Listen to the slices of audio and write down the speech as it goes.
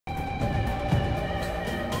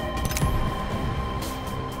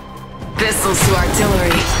Pistols to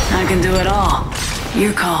artillery. I can do it all.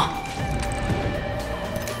 Your call.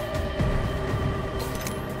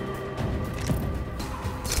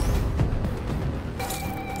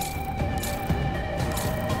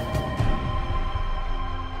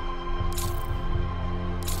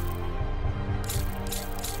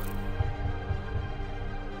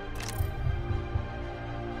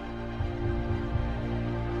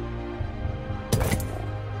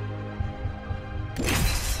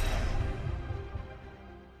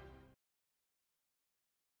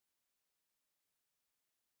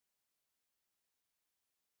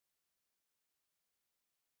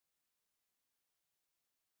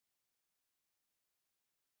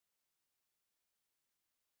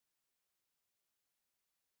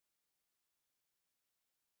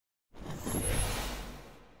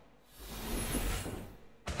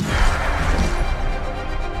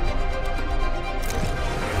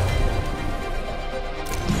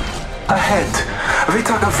 Ahead, we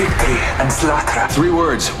talk of victory and slaughter. 3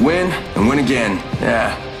 words, win and win again.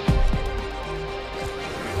 Yeah.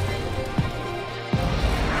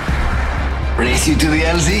 Race you to the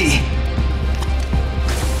LZ.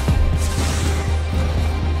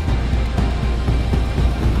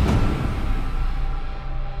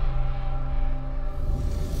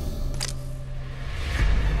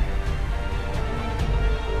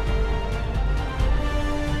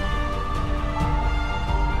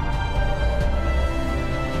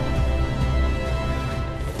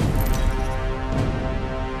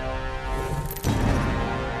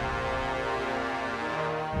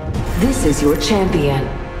 This is your champion.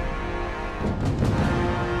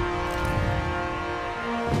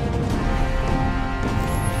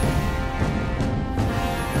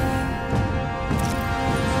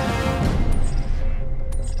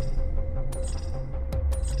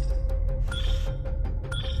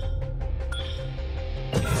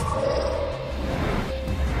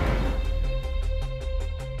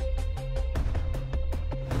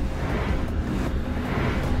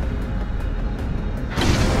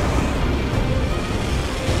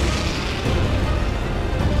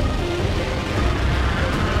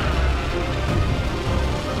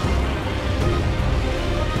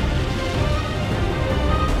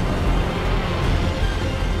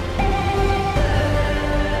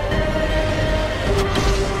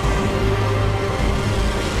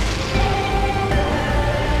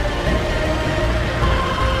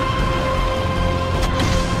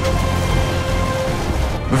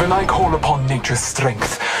 When I call upon nature's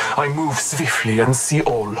strength, I move swiftly and see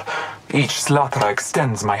all. Each slaughter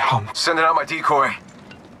extends my hum. Sending out my decoy.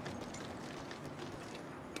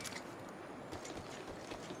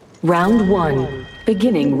 Round 1.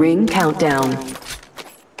 Beginning ring countdown.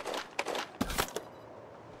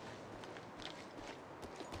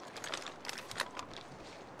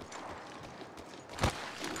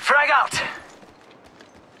 Frag out!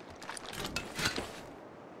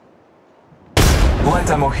 Light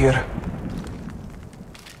ammo here.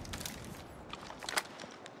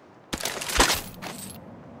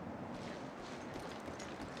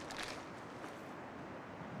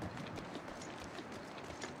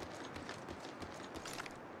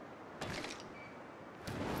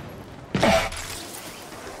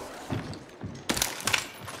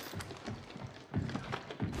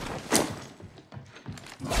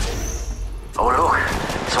 Oh look,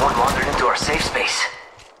 someone wandered into our safe space.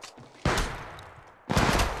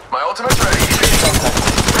 My ultimate's ready.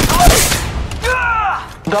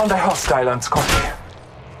 Down the hostile and Scotty.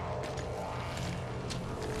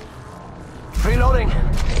 Reloading.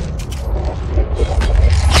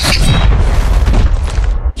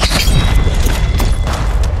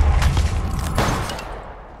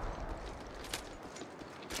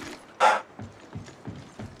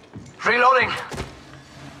 Reloading.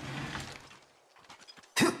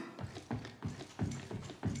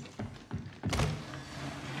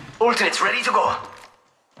 Ultimate's ready to go.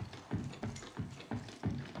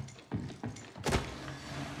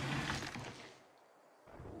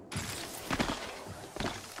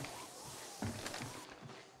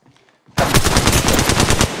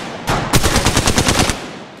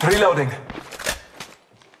 Reloading.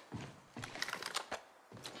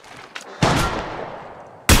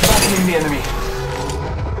 Battling the enemy.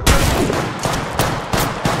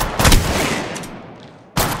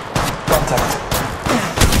 Contact.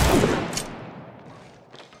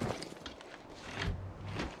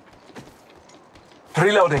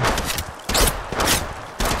 Reloading.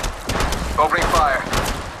 Opening fire.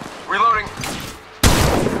 Reloading.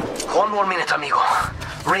 1 more minute, amigo.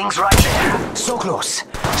 Ring's right there. So close.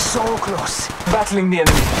 So close. Battling the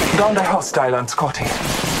enemy. Down the hostile and Scotty.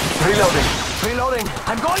 Reloading. Reloading.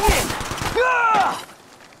 I'm going in.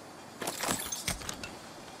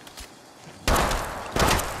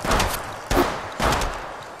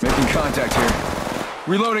 Making contact here.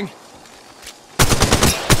 Reloading.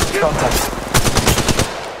 Contact.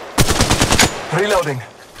 Reloading.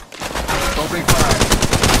 Opening fire.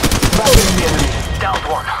 Battling the enemy. Down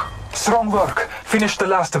one. Strong work. Finish the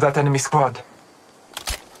last of that enemy squad.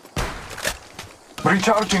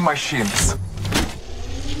 Recharging my shields.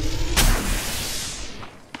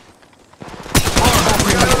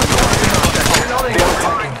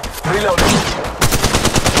 Reloading.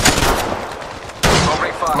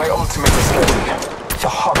 Opening fire. My ultimate is ready. The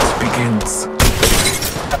hunt begins.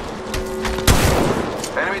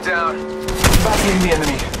 Enemy down. Battling the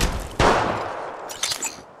enemy.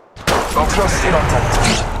 Trust in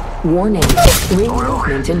contact. Warning. Ring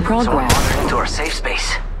movement in Someone progress. wandered into our safe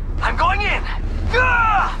space. I'm going in!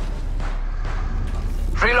 Ah!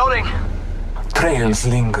 Reloading. Trails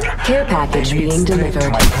linger. Care package They lead being straight to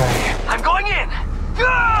delivered. my prey. I'm going in!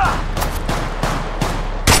 Ah!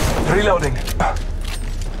 Reloading.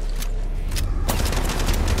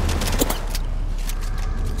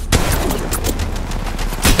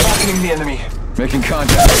 Battling the enemy. Making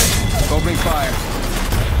contact. Opening fire.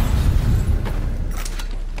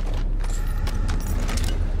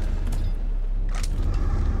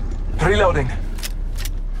 Reloading.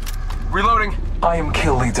 Reloading. I am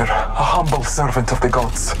kill leader, a humble servant of the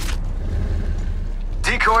gods.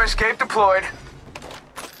 Decoy escape deployed.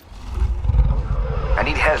 I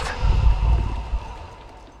need health.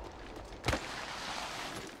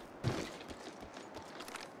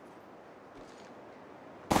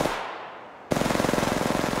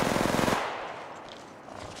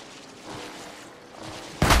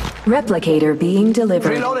 Replicator being delivered.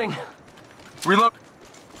 Reloading. Reload.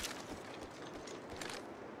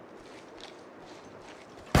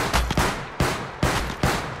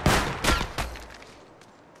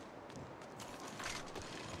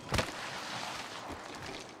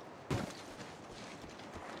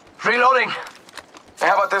 Reloading.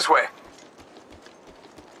 How about this way?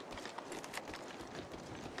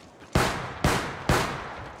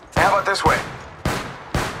 How about this way?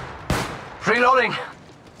 Reloading.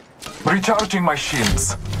 Recharging my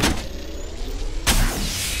shields.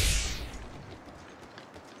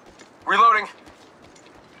 Reloading.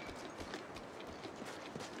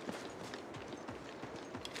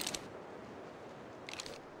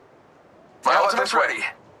 My ultimate's ready.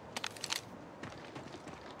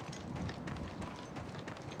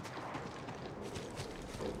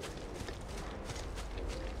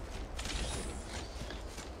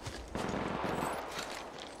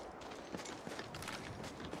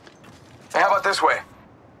 How about this way?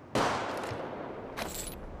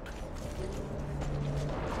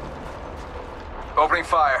 Opening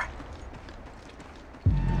fire.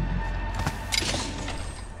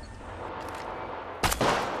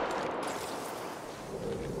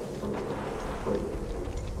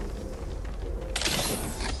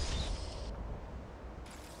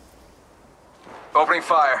 Opening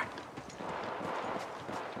fire.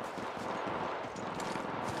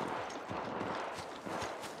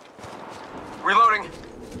 Reloading.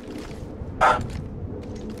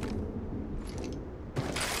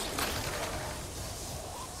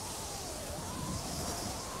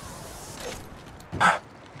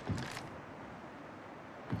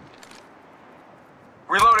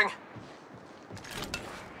 Reloading.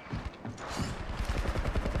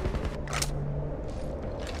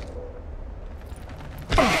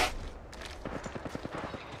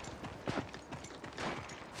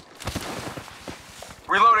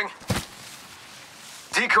 Reloading.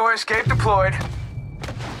 Decoy escape deployed.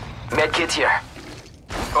 Medkit here.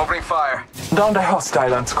 Opening fire. Down the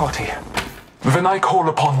hostile and Scotty. When I call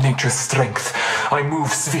upon nature's strength, I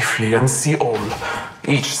move swiftly and see all.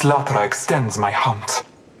 Each slaughter extends my hunt.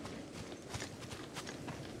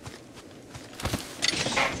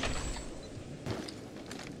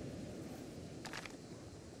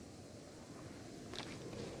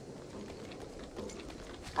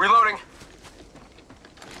 Reloading.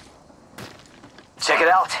 Check it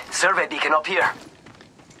out. Survey beacon up here.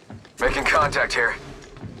 Making contact here.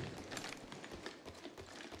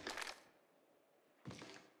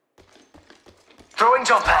 Throwing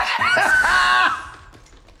jump pad.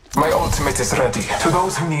 My ultimate is ready. To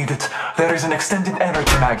those who need it, there is an extended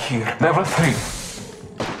energy mag here. Level 3.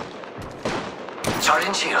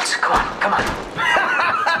 Charging shields. Come on, come on.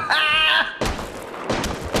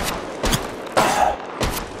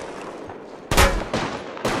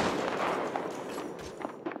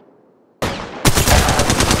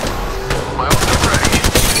 My ultimate's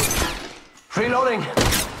ready. Reloading.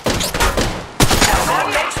 Now,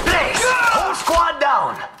 next place.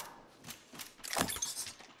 down!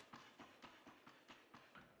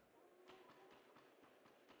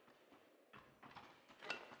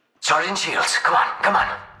 Charging shields. Come on, come on.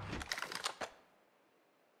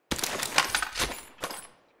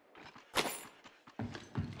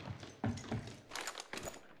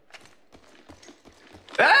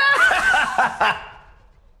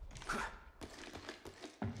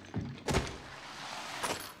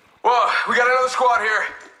 Whoa, we got another squad here.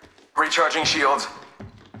 Recharging shields.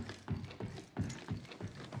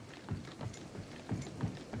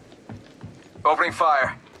 Opening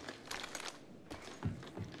fire.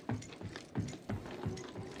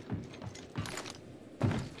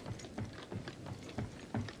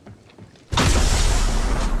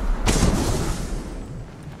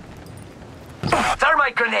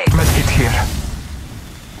 Thermite grenade! Medkit here.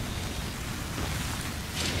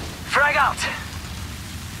 Frag out!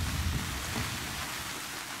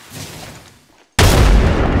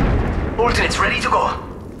 Alternates ready to go.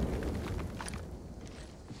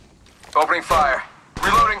 Opening fire.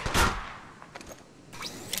 Reloading.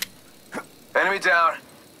 Enemy down.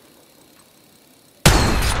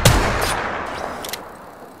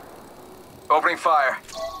 Opening fire.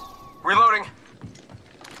 Reloading.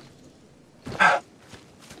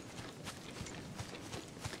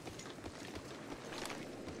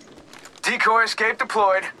 Decoy escape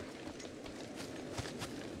deployed.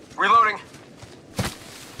 Reloading.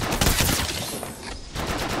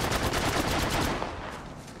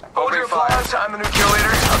 Hold your fire. I'm the new kill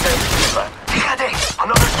leader. I'll take it. Fíjate!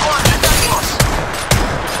 Another squad attacking us!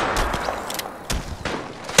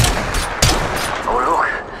 Oh look!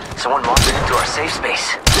 Someone wandered into our safe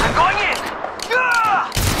space. I'm going in!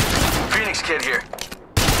 Ah! Phoenix Kid here.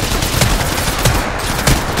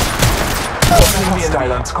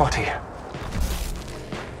 Hostile on Scotty.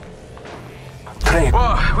 Train.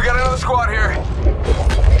 Whoa, we got another squad here.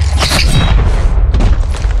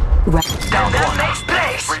 Down that next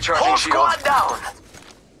place! Recharging Whole shield. squad down!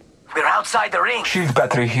 We're outside the ring. Shield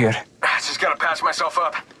battery here. Just gotta patch myself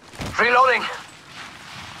up. Reloading.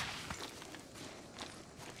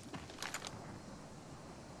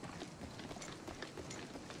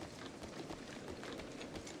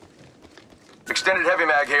 Extended heavy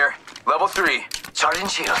mag here. Level 3. Charging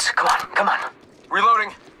shields. Come on, come on.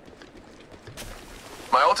 Reloading.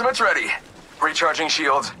 My ultimate's ready. Recharging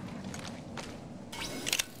shields.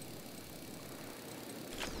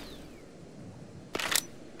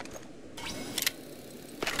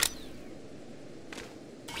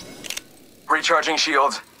 Recharging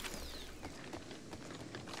shields.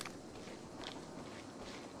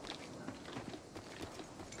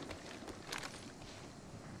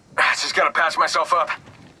 Just gotta patch myself up.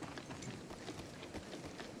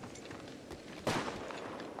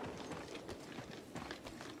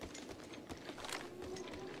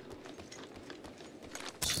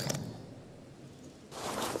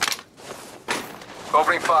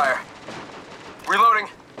 Opening fire. Reloading.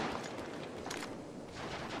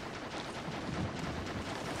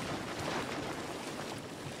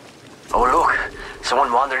 Oh look!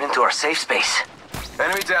 Someone wandered into our safe space.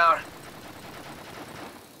 Enemy down.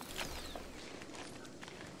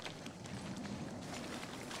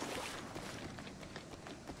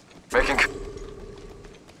 Making...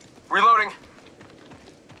 Reloading.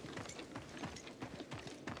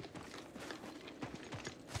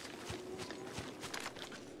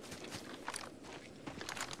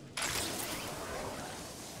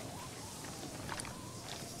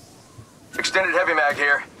 Extended heavy mag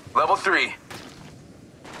here. Level 3.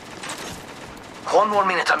 One more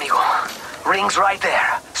minute, amigo. Ring's right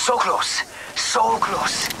there. So close. So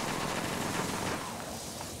close.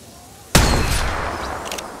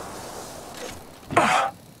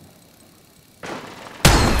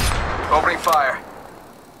 Opening fire.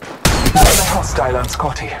 Another hostile on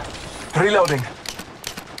Scotty. Reloading.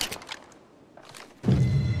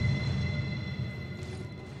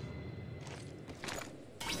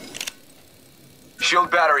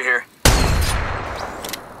 Shield battery here.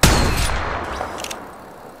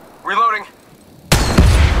 Reloading.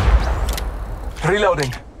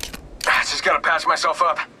 Reloading. Just gotta patch myself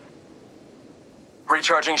up.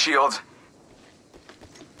 Recharging shields.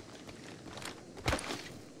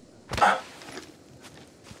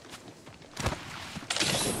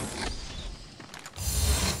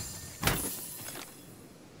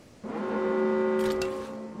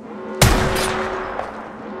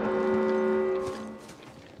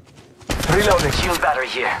 Reloading. Shield battery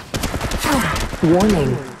here.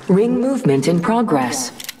 Warning. Ring movement in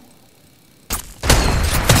progress.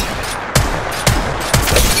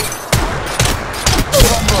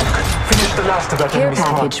 Finish the last of that Care enemy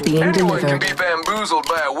squad. package being Anyone can delivered. be bamboozled. bamboozled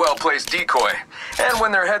by a well-placed decoy. And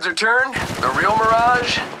when their heads are turned, the real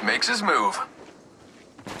Mirage makes his move.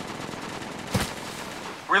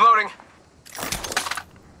 Reloading.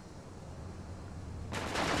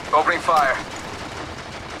 Opening fire.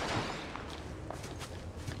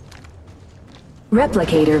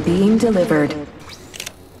 Replicator being delivered.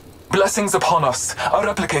 Blessings upon us. Our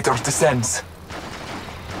replicator descends.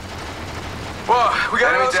 Whoa, we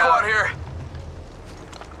got another squad here.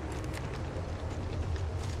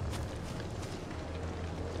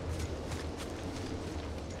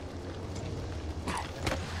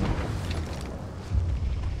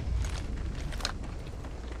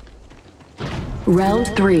 Round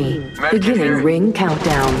 3. Medkit Beginning here. ring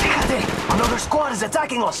countdown. Hey, another squad is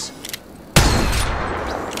attacking us.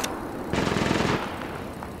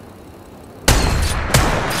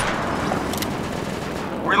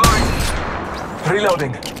 Reloading.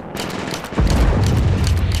 Reloading.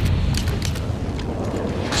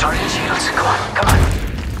 Sergeant Shields, come on, come on.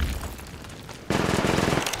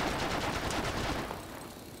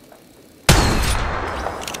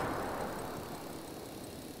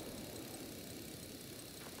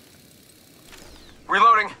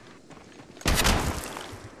 Reloading.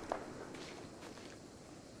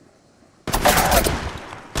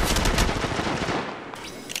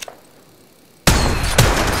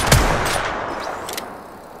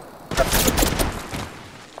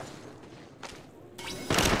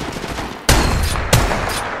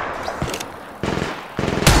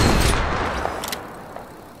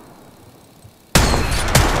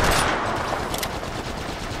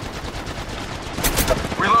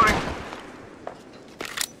 Reloading.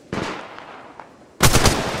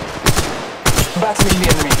 Battling the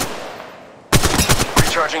enemy.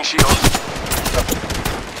 Recharging shield.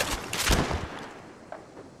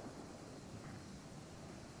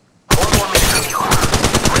 One more minute, amigo.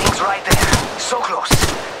 Ring's right there. So close.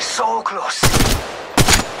 So close.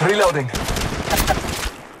 Reloading.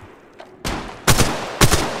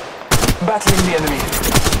 Battling the enemy.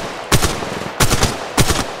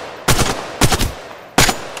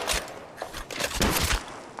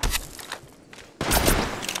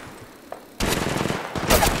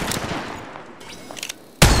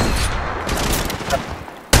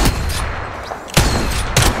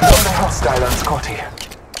 Under hostile on Scotty.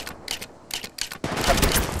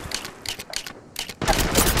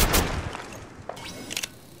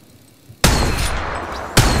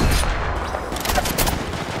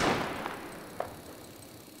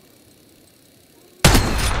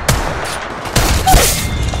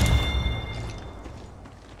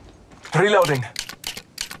 Reloading.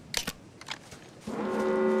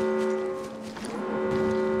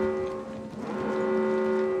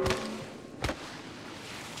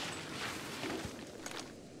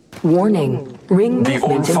 Warning. Ring The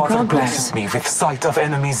movement in All-Father progress. blesses me with sight of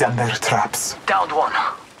enemies and their traps. Downed one.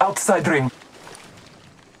 Outside ring.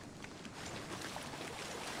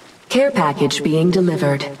 Care package being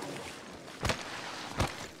delivered.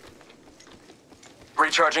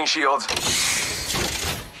 Recharging shields.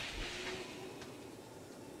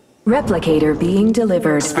 Replicator being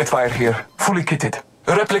delivered. Spitfire here, fully kitted.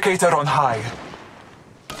 Replicator on high.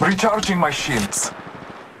 Recharging my shields.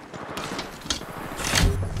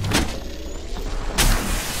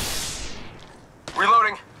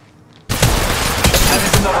 Reloading. That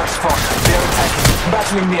is another spot. They are attacking,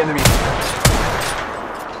 battling the enemy.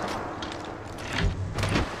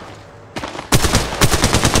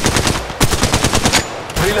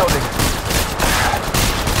 Reloading.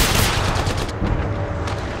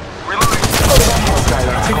 Reloading.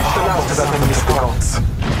 Skylar, finish the last of that enemy squads.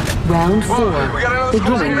 Round 4. we got another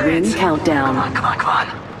squad Beginning here. ring countdown. Come on, come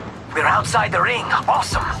on. We're outside the ring.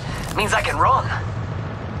 Awesome. Means I can run.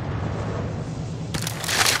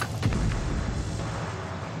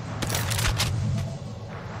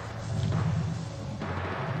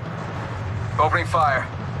 Opening fire.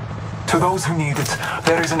 To those who need it,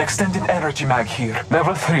 there is an extended energy mag here.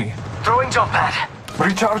 Level 3. Throwing jump pad.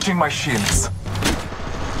 Recharging my shields.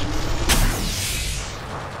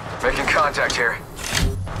 Making contact here.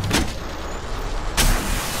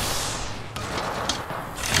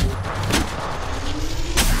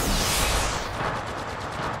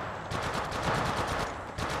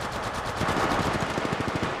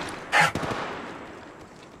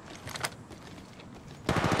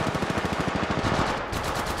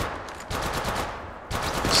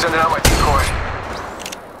 Sending out my decoy.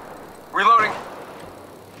 Reloading.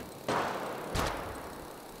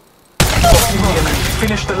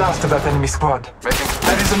 Finish the last of that enemy squad. Making.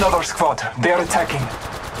 There is another squad. They are attacking.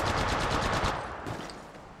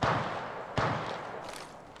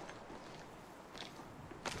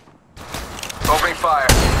 Opening fire.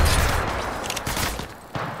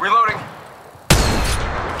 Reloading.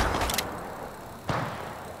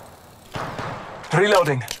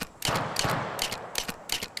 Reloading.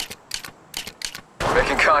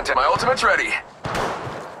 Making contact. My ultimate's ready.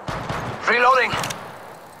 Reloading.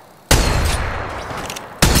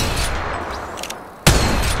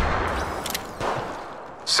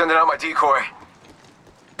 Sending out my decoy.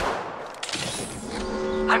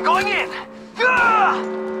 I'm going in! Ah!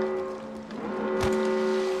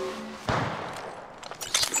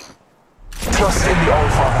 Trust in the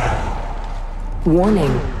Allfather.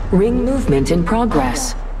 Warning. Ring movement in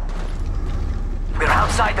progress. We're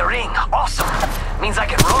outside the ring. Awesome. Means I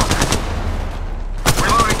can run.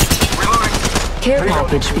 Reloading. Reloading. Care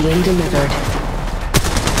package being delivered.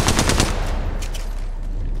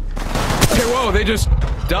 Okay, whoa, they just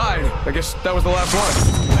died. I guess that was the last one.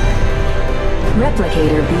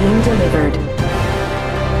 Replicator being delivered.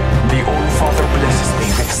 The Allfather blesses me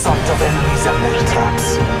with sight of enemies and their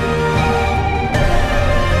traps.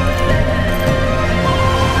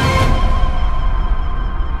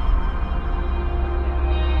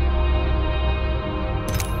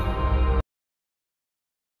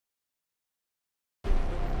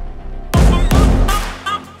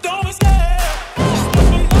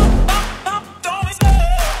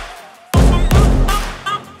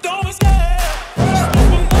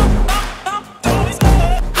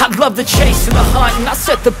 Love the chase and the hunt, and I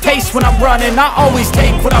set the pace when I'm running. I always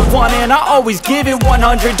take what I want and I always give it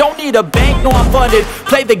 100. Don't need a bank, no I'm funded.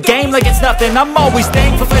 Play the game like it's nothing. I'm always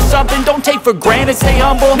thankful for something. Don't take for granted, stay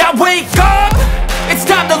humble. Now wake up! It's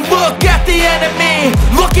time to look at the enemy.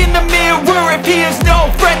 Look in the mirror if he is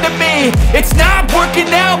no friend to me. It's not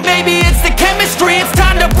working out, maybe it's the chemistry. It's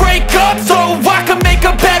time to break up so I can make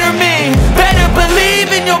a better me. Better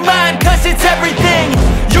believe in your mind, cause it's everything.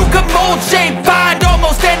 You can mold, shape, find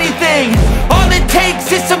almost anything. All it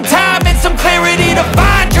takes is some time and some clarity to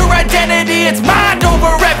find your identity. It's mind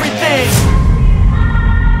over everything.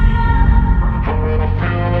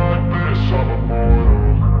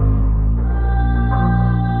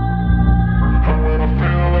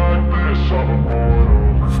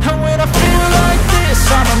 And when I feel like this,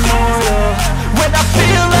 I'm immortal. When I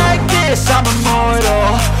feel like this, I'm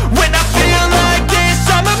immortal. When I feel like this,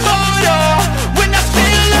 I'm immortal. When I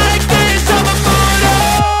feel like this, I'm immortal.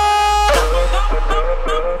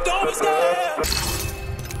 Don't be scared.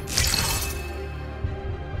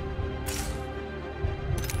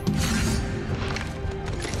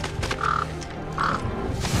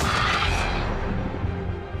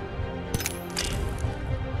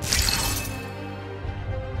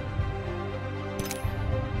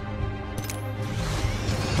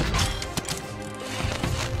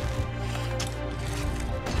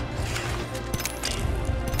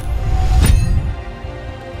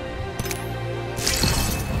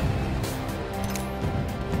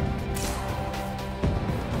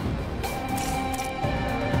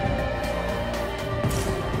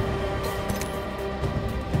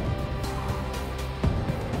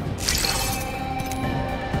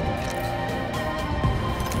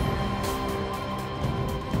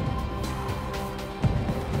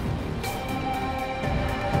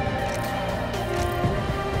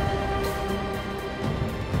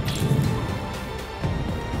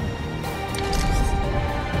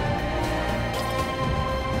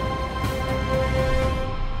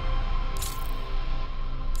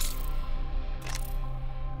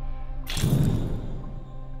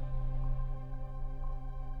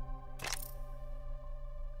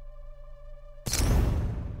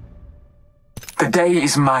 The day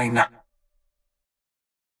is mine.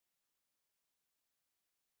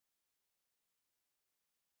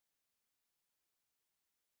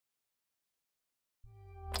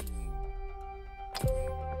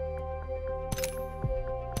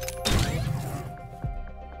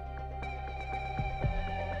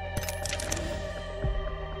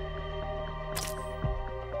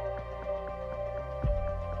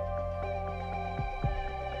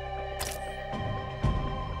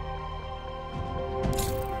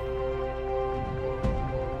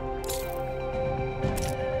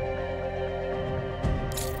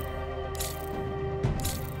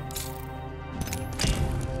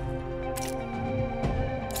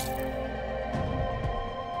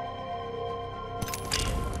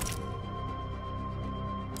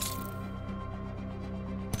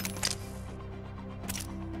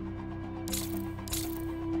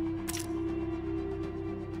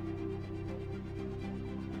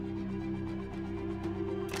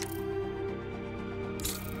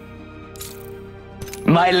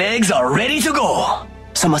 My legs are ready to go.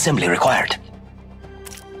 Some assembly required.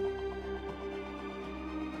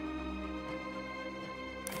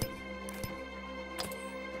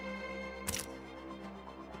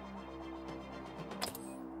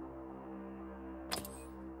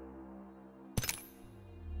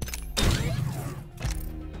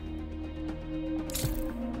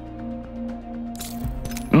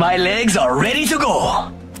 My legs are ready to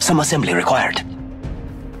go. Some assembly required.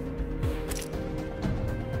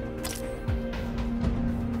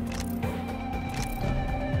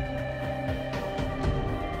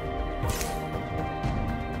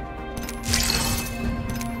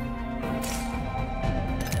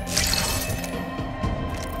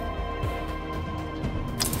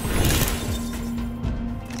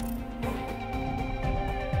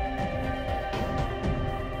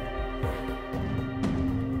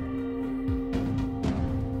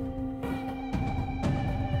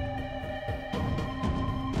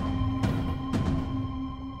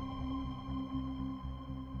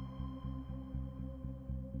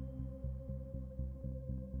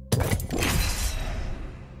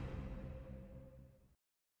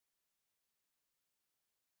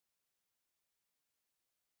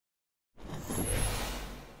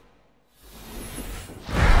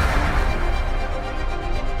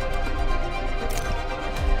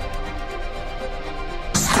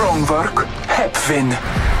 Strong work, Hepvin.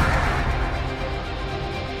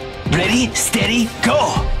 Ready, steady,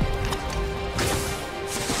 go!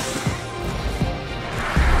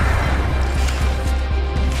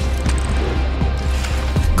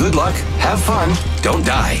 Good luck, have fun, don't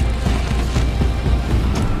die.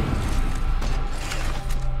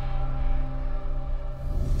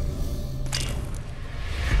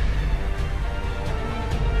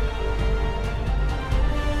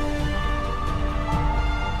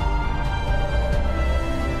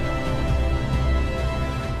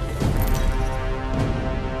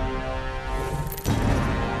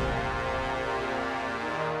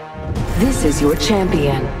 This is your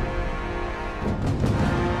champion.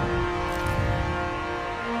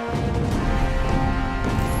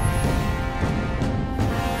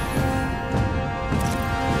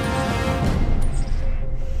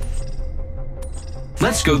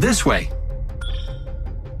 Let's go this way.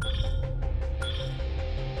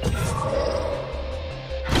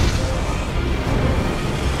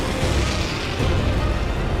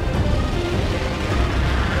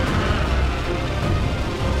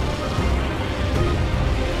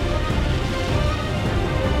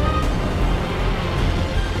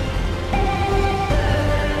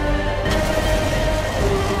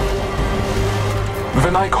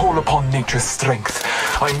 When I call upon nature's strength,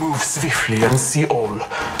 I move swiftly and see all.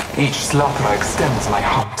 Each slaughter extends my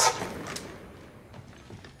hunt.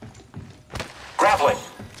 Grappling.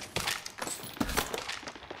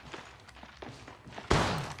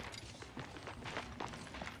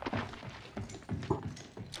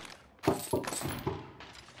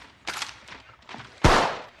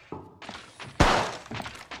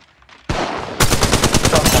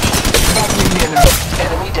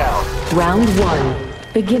 Enemy down. Round 1.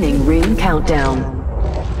 Beginning ring countdown.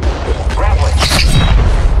 Grappling.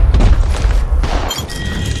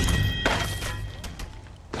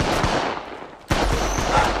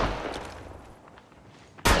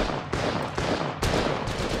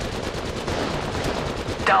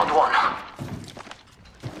 Downed one.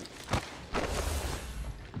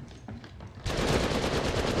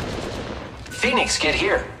 Phoenix, get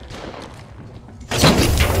here.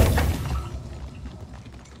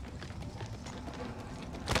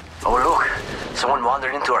 Oh look, someone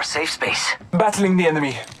wandered into our safe space. Battling the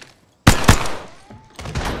enemy.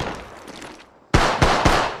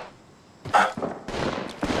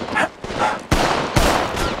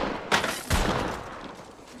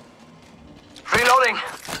 Reloading.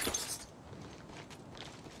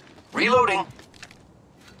 Reloading.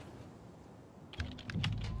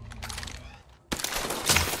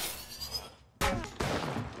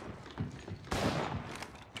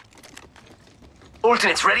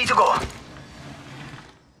 Ultimate's ready to go.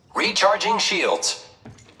 Recharging shields.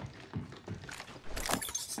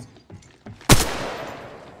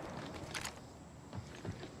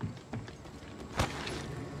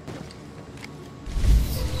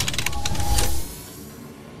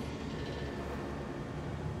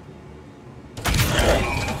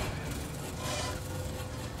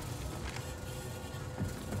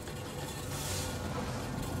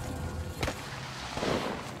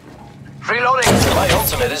 Reloading. My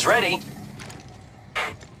ultimate is ready.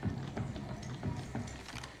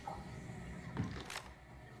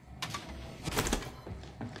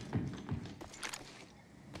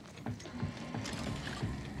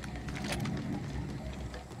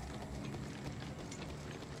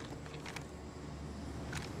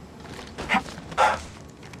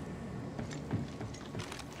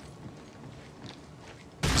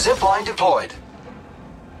 Zipline deployed.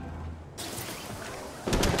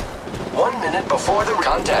 1 minute before the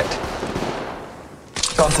contact.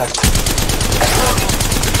 Contact.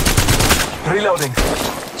 Reloading.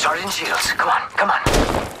 Charging shields. Come on, come on.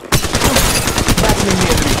 Battling the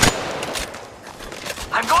enemy.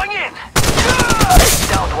 I'm going in!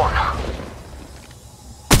 Downed one.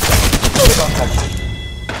 Contact.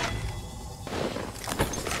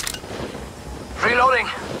 Reloading.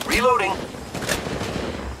 Reloading.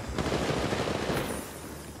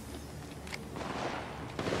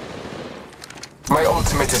 My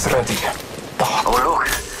ultimate is ready. Oh, look.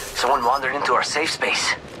 Someone wandered into our safe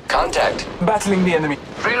space. Contact. Battling the enemy.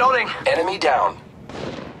 Reloading. Enemy down.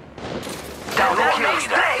 Down that next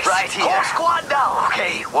place. Right here. Whole squad down.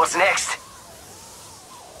 Okay, what's next?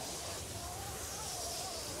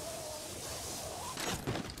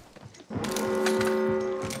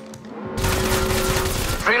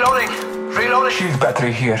 Reloading. Reloading. Shield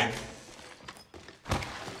battery here.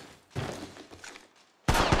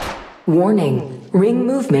 Warning. Ring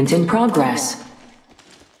movement in progress.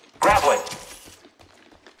 Grappling.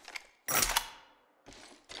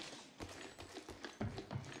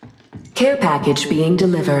 Care package being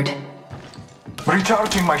delivered.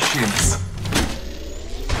 Recharging my shields.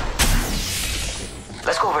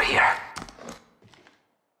 Let's go over here.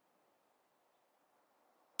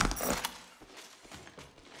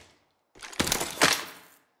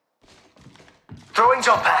 Throwing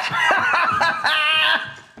jump pad.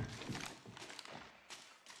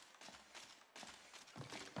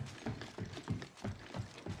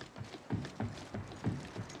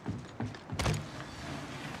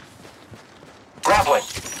 Grappling.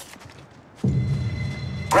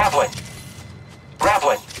 Grappling.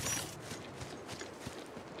 Grappling.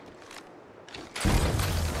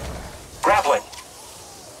 Grappling.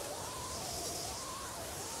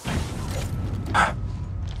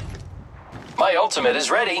 My ultimate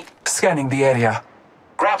is ready. Scanning the area.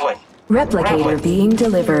 Grappling. Replicator Grappling. being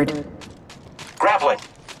delivered. Grappling.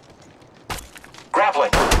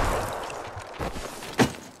 Grappling.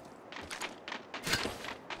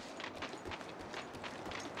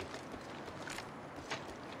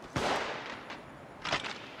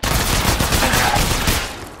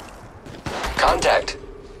 Contact.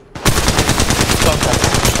 Contact.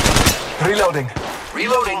 Reloading.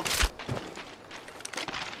 Reloading.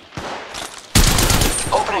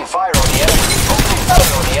 Opening fire on the enemy. Opening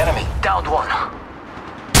fire on the enemy. Downed one.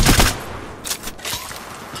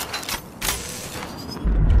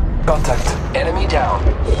 Contact. Enemy down.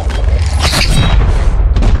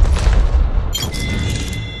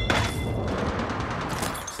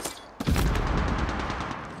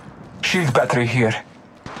 Shield battery here.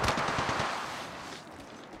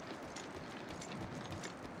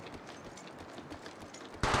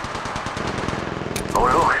 Oh,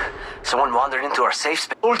 look. Someone wandered into our safe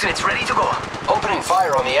space. Ultimate's ready to go. Opening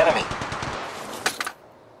fire on the enemy.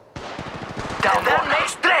 Down that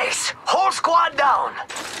next place. Whole squad down.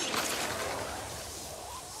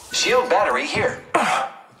 Shield battery here.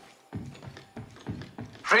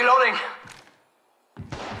 Reloading.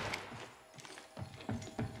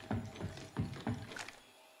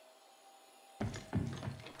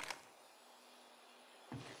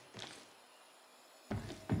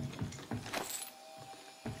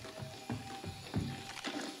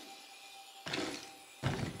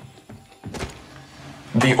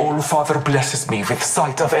 The All-Father blesses me with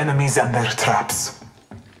sight of enemies and their traps.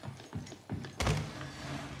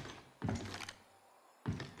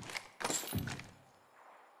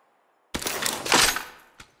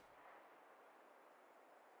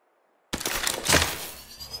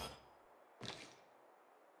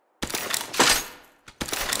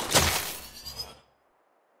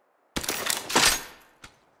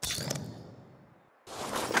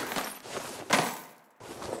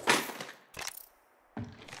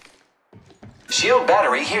 Shield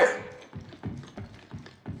battery here.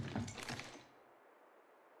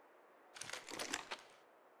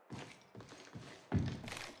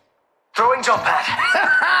 Throwing jump pad.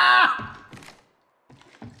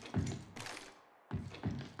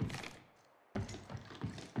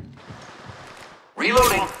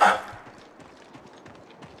 Reloading.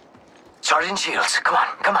 Charging shields. Come on,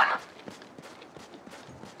 come on.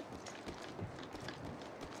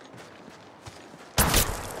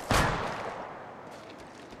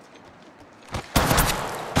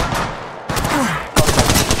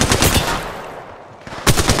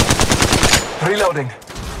 Reloading.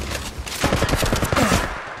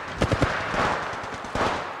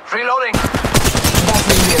 Reloading.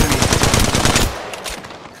 Battling the enemy.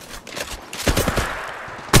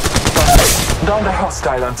 Down the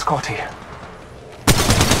hostile on Scotty.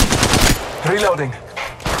 Reloading.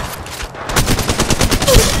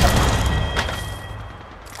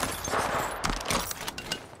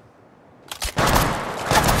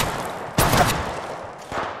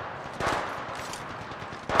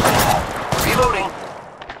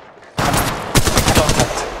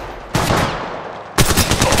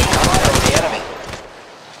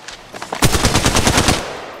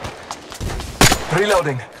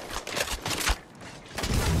 Reloading.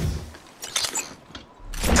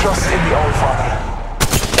 Trust in the All-Father.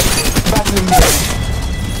 Battling the enemy.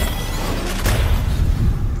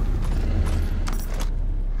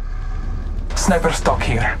 Sniper stock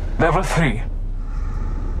here. Level 3.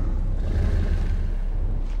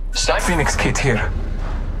 Sniper. Phoenix kit here.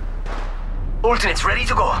 Ultimate's ready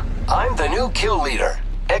to go. I'm the new kill leader.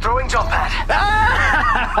 Throwing jump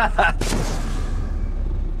pad.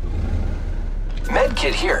 Med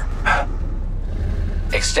kit here.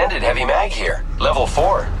 Extended heavy mag here. Level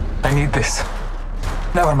 4. I need this.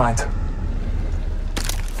 Never mind.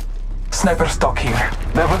 Sniper stock here.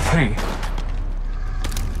 Level 3.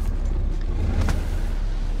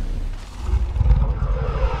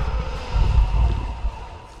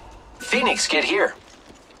 Phoenix kit here.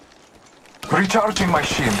 Recharging my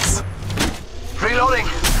shields. Reloading.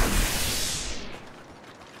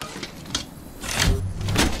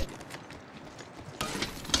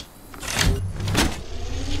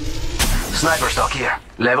 Sniper stock here.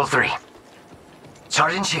 Level 3.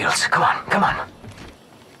 Charging shields. Come on, come on.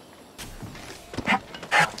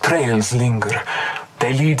 Trails linger.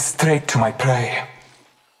 They lead straight to my prey.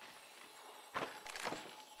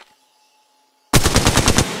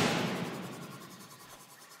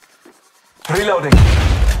 Reloading.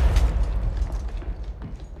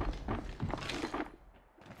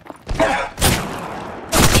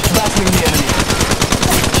 Battling the enemy.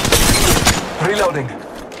 Reloading.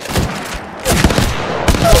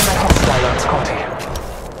 Hostile on Scotty.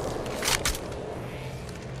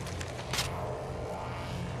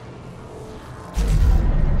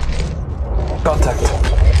 Contact.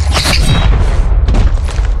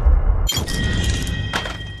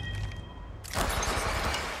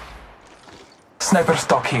 Sniper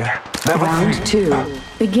stock here. Level 3. Round 2.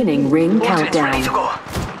 Beginning ring Ultimate's ready to countdown. go.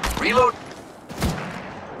 Reload.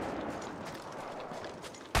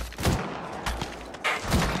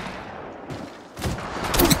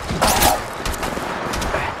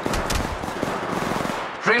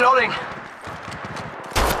 Reloading.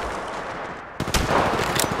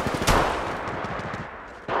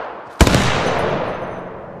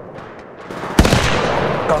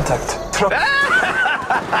 Contact.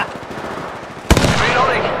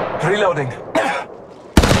 Reloading. Reloading.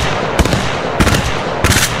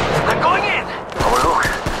 I'm going in. Oh, look.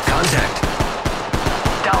 Contact.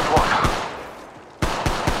 Down one.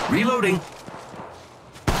 Reloading.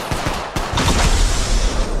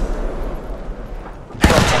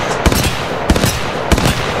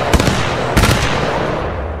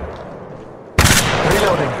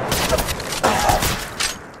 Reloading.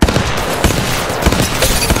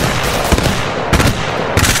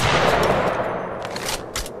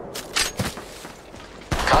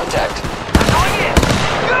 Contact. I'm going in.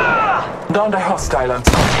 Gah! Down the hostile on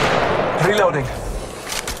Scotty. Reloading.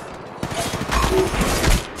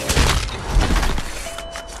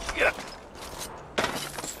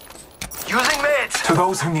 Using meds. To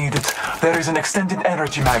those who need it, there is an extended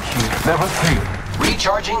energy mag here. Level 3.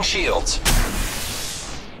 Recharging shields.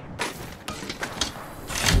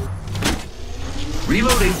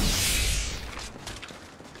 Reloading.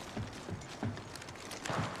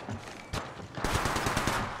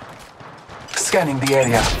 Scanning the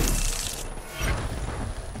area.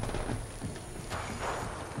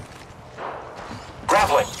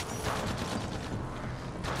 Grappling.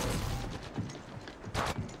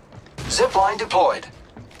 Zipline deployed.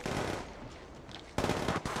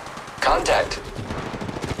 Contact.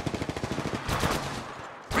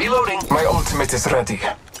 Reloading. My ultimate is ready.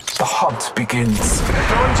 The hunt begins.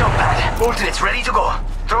 Throwing jump pad. Ultimate's ready to go.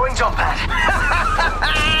 Throwing jump pad.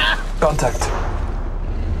 Contact.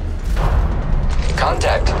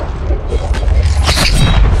 Contact.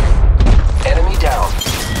 Enemy down.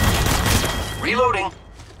 Reloading.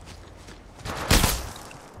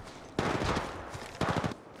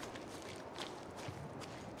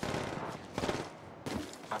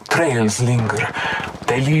 Trails linger.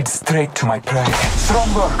 They lead straight to my prey.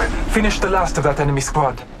 Strong work. Finish the last of that enemy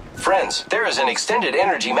squad. Friends, there is an extended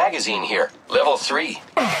energy magazine here. Level 3.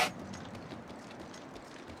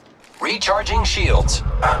 Recharging shields.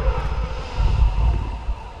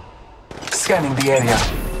 Scanning the area.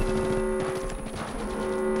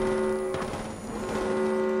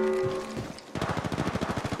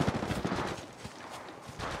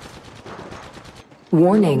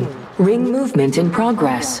 Warning. Ring movement in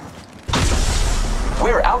progress.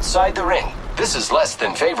 We're outside the ring. This is less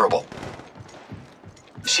than favorable.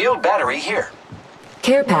 Shield battery here.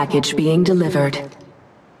 Care package being delivered.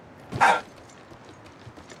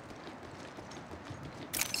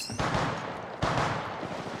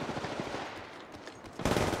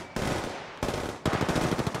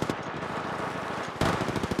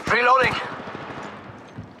 Reloading.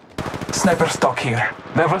 Sniper stock here.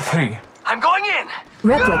 Level 3. I'm going in.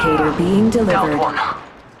 Replicator being Down delivered. one.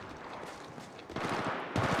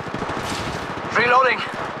 Reloading.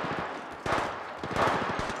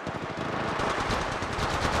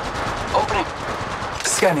 Opening.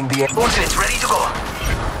 Scanning the area. Ultimate's ready to go.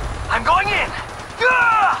 I'm going in.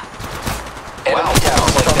 Enemy down.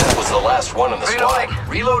 Like that was the last one in the squad. Reloading.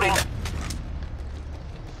 Reloading.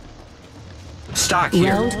 Stock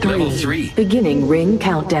here. Round Level 3. 3. Beginning ring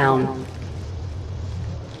countdown.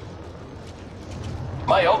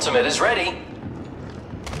 My ultimate is ready.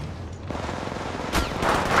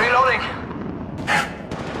 Reloading.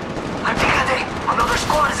 I'm Picade. Another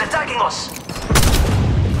squad is attacking us.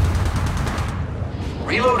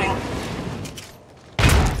 Reloading.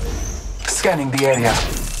 Scanning the area.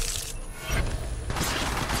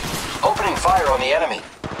 Opening fire on the enemy.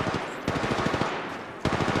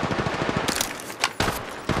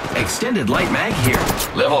 Extended light mag here.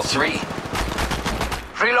 Level 3.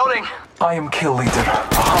 Reloading. I am kill leader,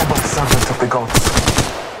 a humble servant of the gods.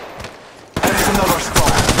 There is another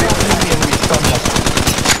squad. They are the enemy thunder.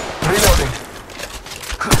 Reloading.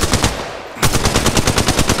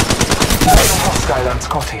 Another hostile on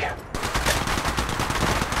Scotty.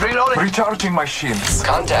 Reloading. Recharging my shields.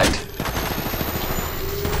 Contact.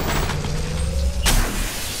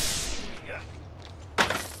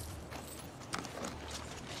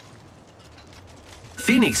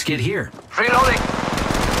 Phoenix kid here. Reloading.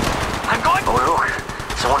 I'm going. Oh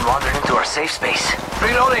look, someone wandered into our safe space.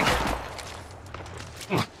 Reloading.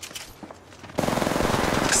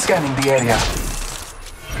 Scanning the area.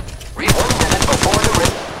 1 minute before the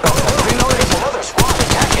ring. Reloading. Another squad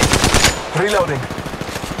attacking. Reloading.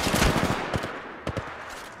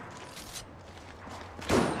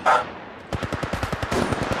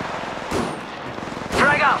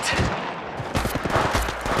 Frag out.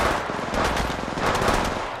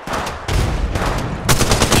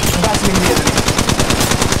 Battling the enemy.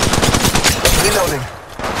 Reloading.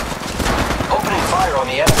 Opening fire on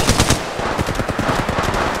the enemy.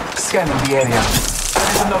 Scanning the area. There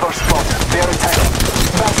is another squad. They are attacking.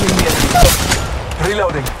 Battling the enemy.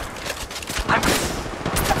 Reloading.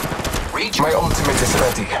 Reach. My ultimate is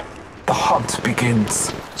ready. The hunt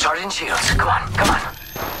begins. Sergeant Shields, come on, come on.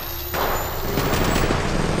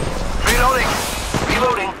 Reloading.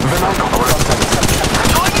 Reloading. When I call I'm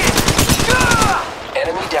going in.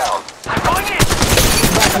 Enemy down. I'm going in.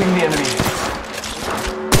 battling the enemy.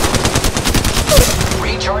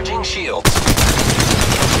 Recharging shields.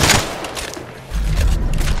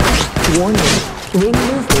 Warning. Ring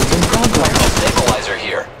movement in progress. Thermal stabilizer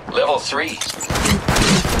here. Level 3.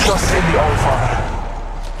 Just in the Allfather.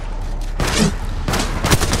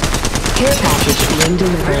 Care package being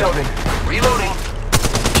delivered. Reloading. Reloading.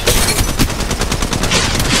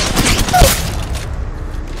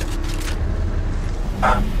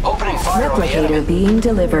 Opening fire on the Replicator enemy. being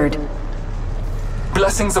delivered.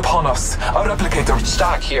 Blessings upon us. A replicator.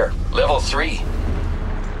 Stock here. Level 3.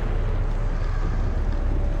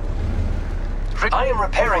 I am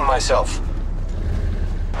repairing myself.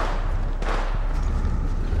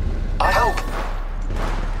 I help.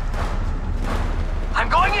 I'm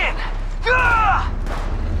going in.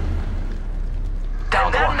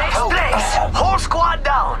 Down that next Help. place. Whole squad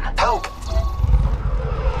down. Help.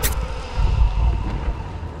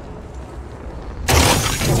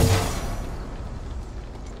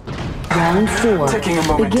 Round 4. Taking a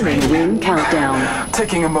moment to Beginning heal. ring countdown.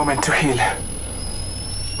 Taking a moment to heal.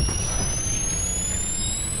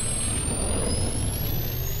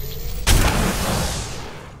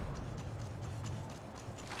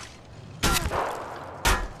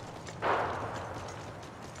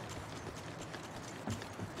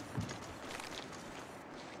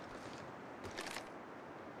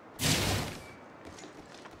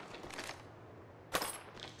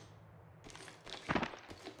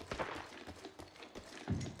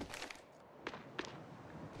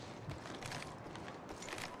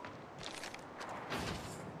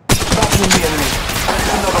 Battling the enemy.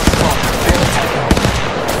 Another squad. They're attacking.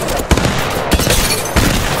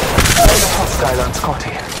 There's a hostile on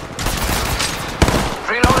Scotty.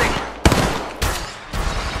 Reloading.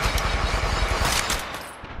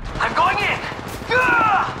 I'm going in.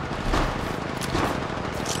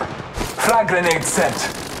 Frag grenade sent.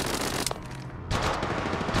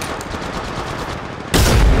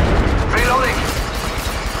 Reloading.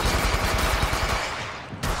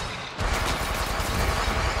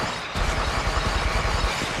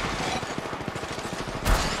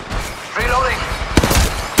 Reloading.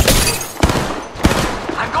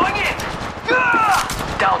 I'm going in.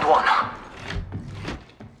 Downed one.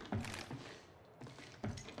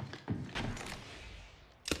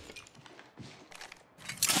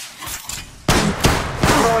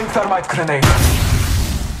 Light grenade.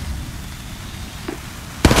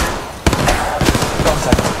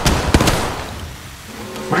 Contact.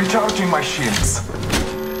 Recharging my shields.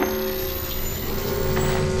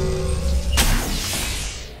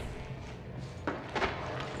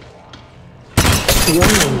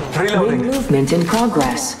 Warning. Reloading. Ring movement in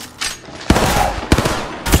progress.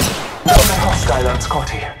 Not a hostile on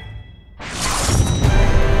Scotty.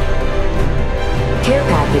 Care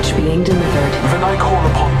package being delivered. When I call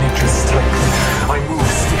upon nature's strength, I move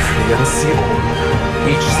stiffly and see all.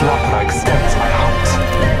 Each slaughter extends my hunt.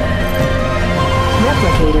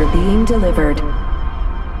 Replicator being delivered.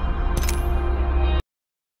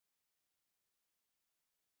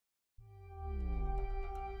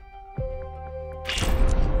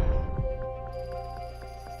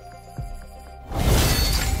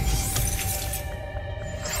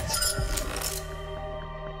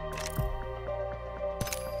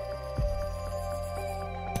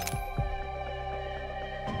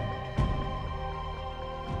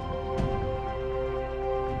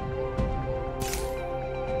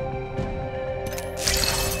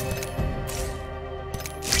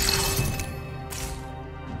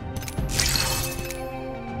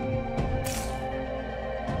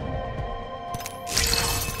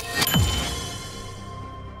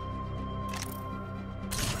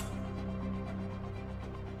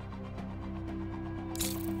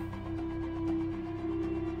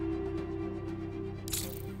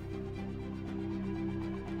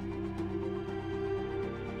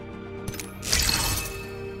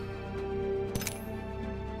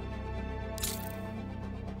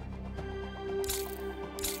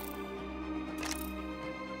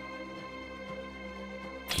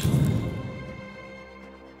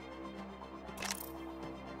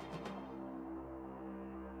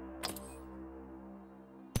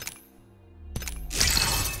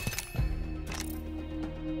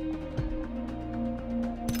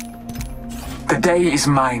 The day is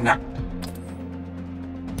mine.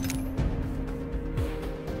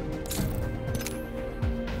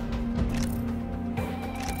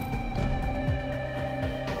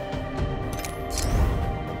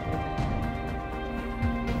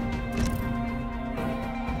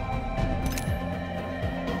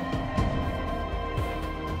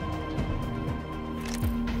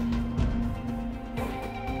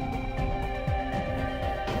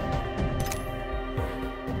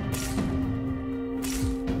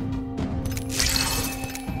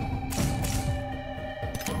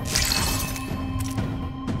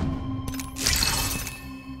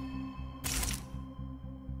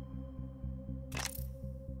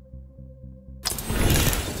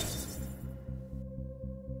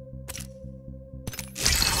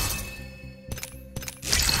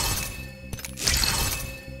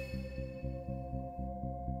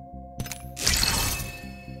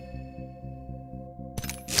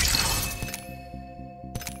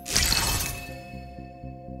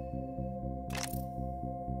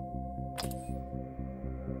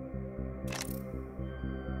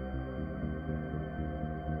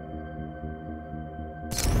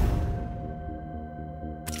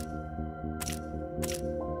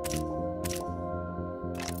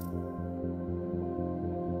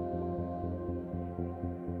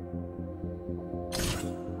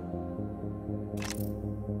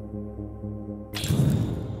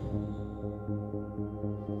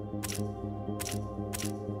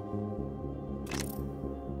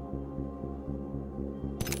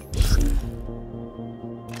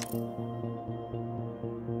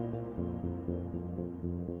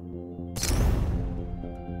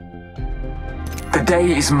 The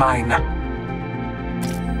day is mine.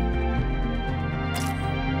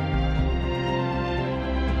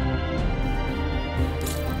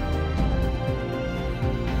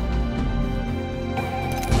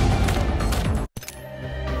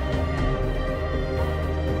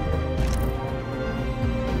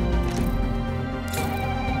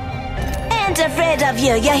 Ain't afraid of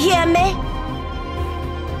you hear me?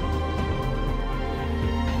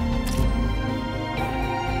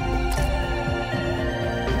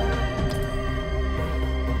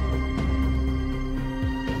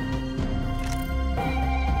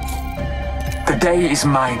 The day is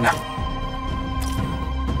mine.